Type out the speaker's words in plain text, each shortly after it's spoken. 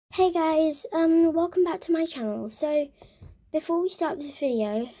Hey guys, welcome back to my channel. So, before we start this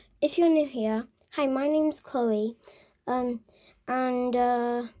video, if you're new here, hi, my name's Chloe, the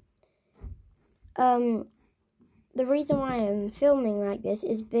reason why I'm filming like this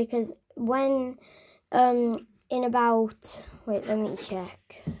is because when, in about, wait, let me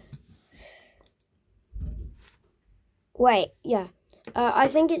check. Wait, yeah, I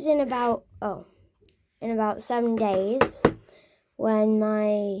think it's in about 7 days when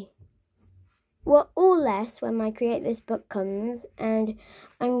or less when my Create This book comes, and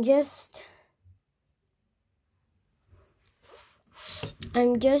I'm just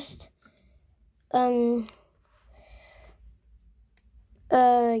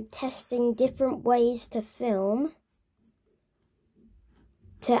testing different ways to film,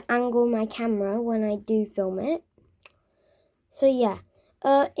 to angle my camera when I do film it. So yeah,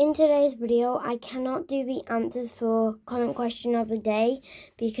 in today's video, I cannot do the answers for comment question of the day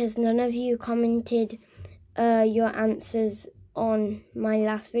because none of you commented your answers on my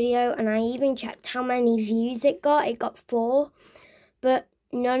last video, and I even checked how many views it got. It got 4, but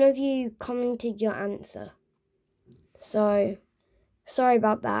none of you commented your answer. So, sorry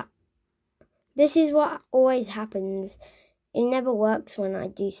about that. This is what always happens. It never works when I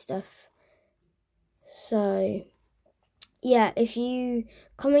do stuff. So, yeah, if you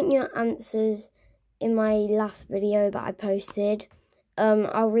comment your answers in my last video that I posted,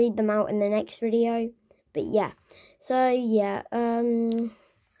 I'll read them out in the next video. But yeah, so yeah,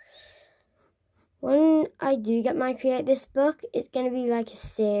 when I do get my Create This book, it's going to be like a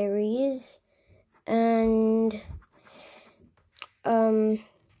series, and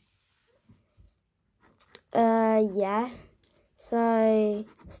yeah, so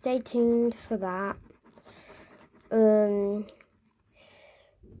stay tuned for that. And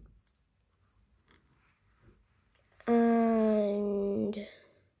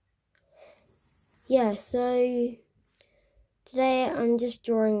yeah, so today I'm just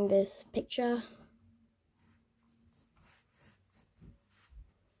drawing this picture.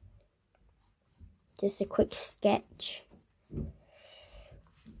 Just a quick sketch.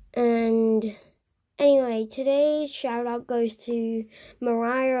 And anyway, today's shout out goes to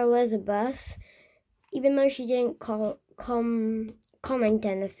Mariah Elizabeth, even though she didn't comment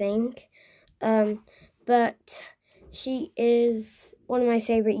anything. But she is one of my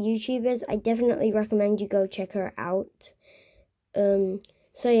favorite YouTubers. I definitely recommend you go check her out.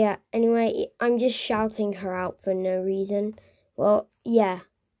 So yeah, anyway, I'm just shouting her out for no reason. Well, yeah,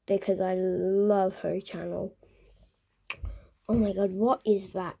 because I love her channel. Oh my god, what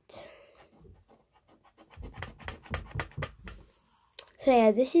is that? So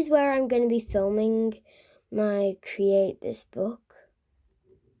yeah, this is where I'm going to be filming my Create This book.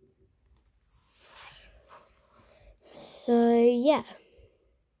 So yeah.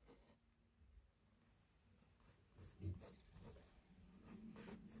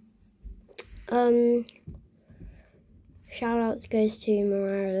 Shout outs goes to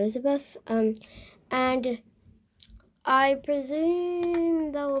Mariah Elizabeth. And I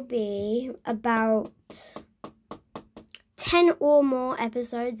presume there will be about 10 or more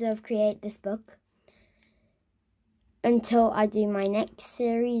episodes of Create This book until I do my next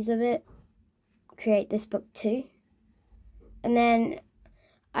series of it, Create This book 2. And then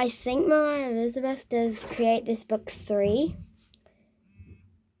I think Mariah Elizabeth does Create This book 3.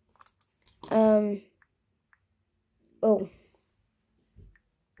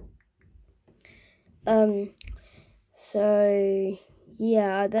 So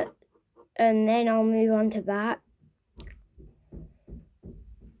yeah, and then I'll move on to that.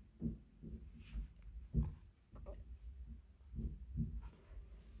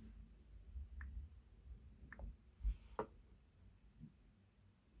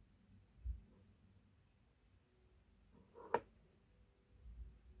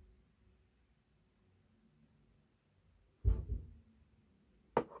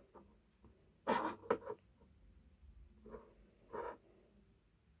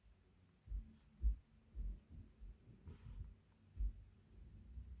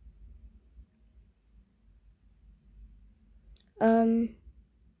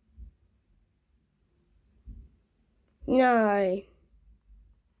 No.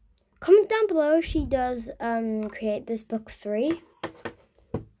 Comment down below if she does Create This book 3,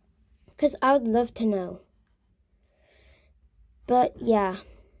 because I would love to know. But yeah,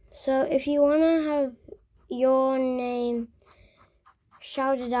 so if you want to have your name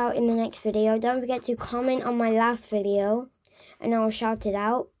shouted out in the next video, don't forget to comment on my last video and I'll shout it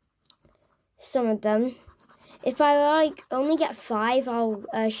out. Some of them. If I only get 5, I'll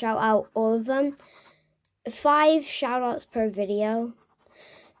shout out all of them. 5 shout outs per video.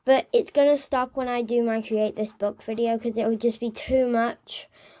 But it's going to stop when I do my Create This Book video because it would just be too much,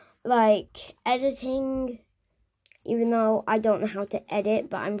 like, editing. Even though I don't know how to edit,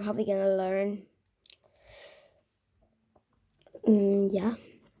 but I'm probably going to learn. Yeah.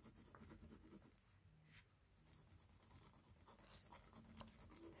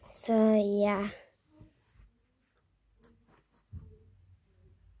 So, yeah.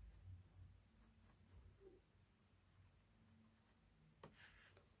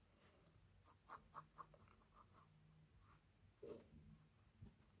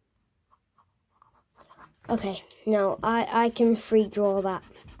 Okay, no, I can free draw that.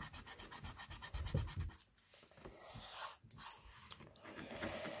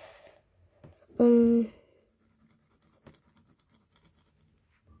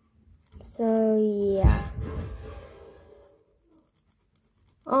 So, yeah.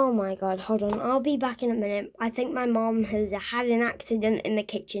 Oh my god, hold on. I'll be back in a minute. I think my mom has had an accident in the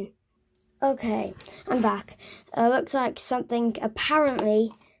kitchen. Okay, I'm back. Looks like something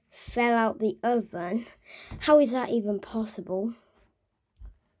apparently fell out the oven. How is that even possible?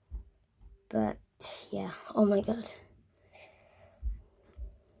 But, yeah. Oh my god.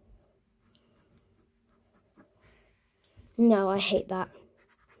 No, I hate that.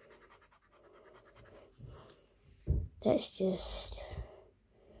 Let's just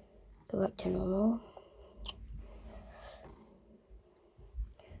go back to normal.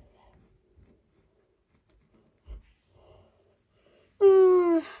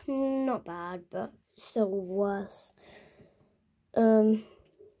 Not bad, but still worse.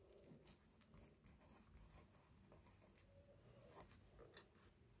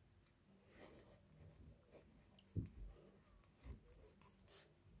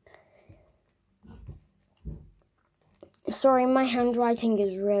 Sorry, my handwriting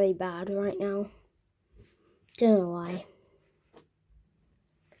is really bad right now. Don't know why.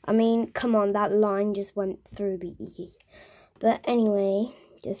 I mean, come on, that line just went through the E. But anyway,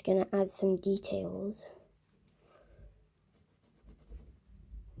 just gonna add some details.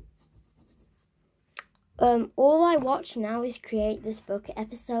 All I watch now is Create This Book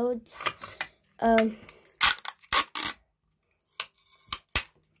episodes. Oh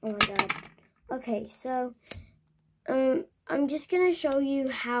my god. Okay, so, I'm just gonna show you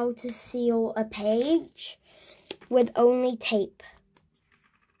how to seal a page with only tape.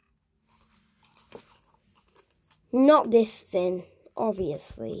 Not this thin,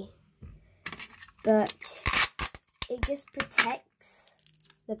 obviously, but it just protects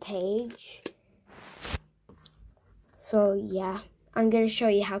the page. So yeah, I'm going to show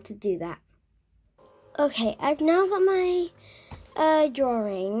you how to do that. Okay, I've now got my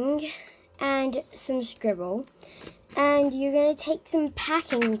drawing and some scribble, and you're going to take some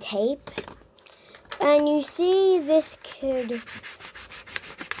packing tape, and you see this could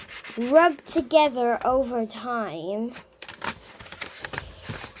rub together over time.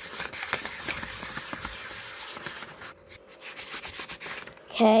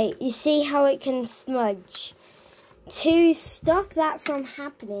 Okay, you see how it can smudge. To stop that from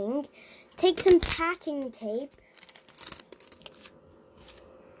happening, take some packing tape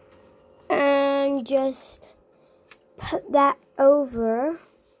and just put that over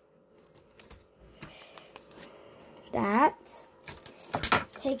that.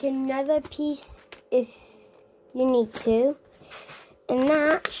 Take another piece if you need to, and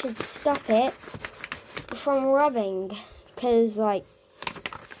that should stop it from rubbing, because like,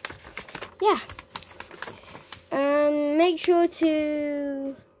 yeah. Make sure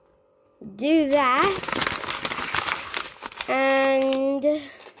to do that, and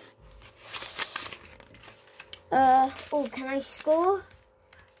oh, can I score?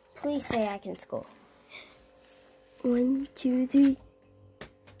 Please say I can score. 1, 2, 3.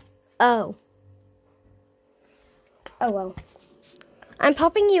 Oh well. I'm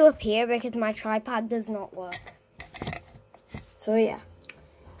popping you up here because my tripod does not work. So yeah.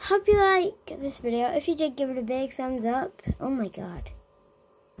 Hope you like this video. If you did, give it a big thumbs up. Oh my god.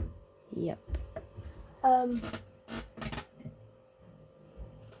 Yep. Oh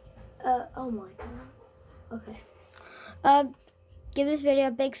my god. Okay. Give this video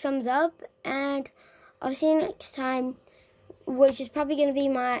a big thumbs up, and I'll see you next time, which is probably going to be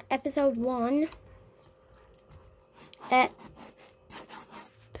my episode 1.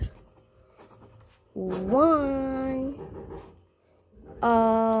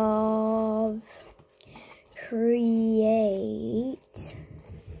 Of Create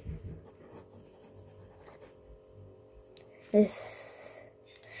This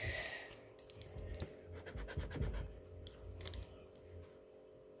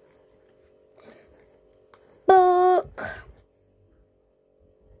Book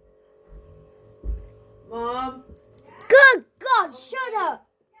Mom. Good God, shut up.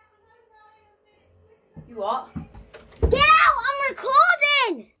 You what? Get out, I'm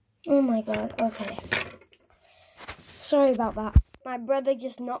recording. Oh my God, okay. Sorry about that. My brother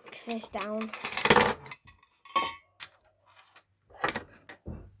just knocked this down.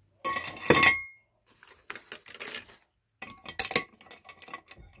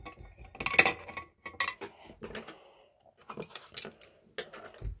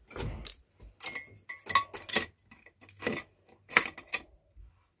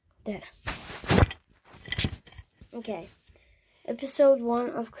 There. Okay. Episode 1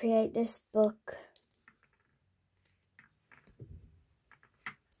 of Create This Book.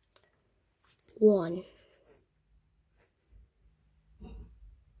 1.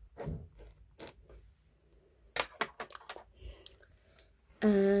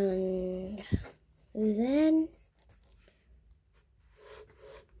 And then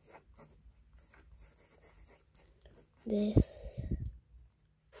this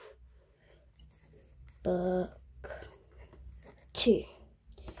book 2.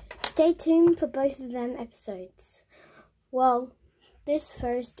 Stay tuned for both of them episodes. Well, this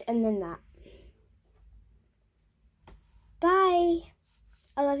first and then that. Bye.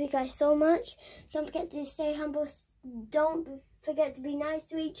 I love you guys so much. Don't forget to stay humble. Don't forget to be nice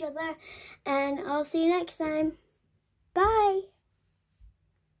to each other. And I'll see you next time. Bye.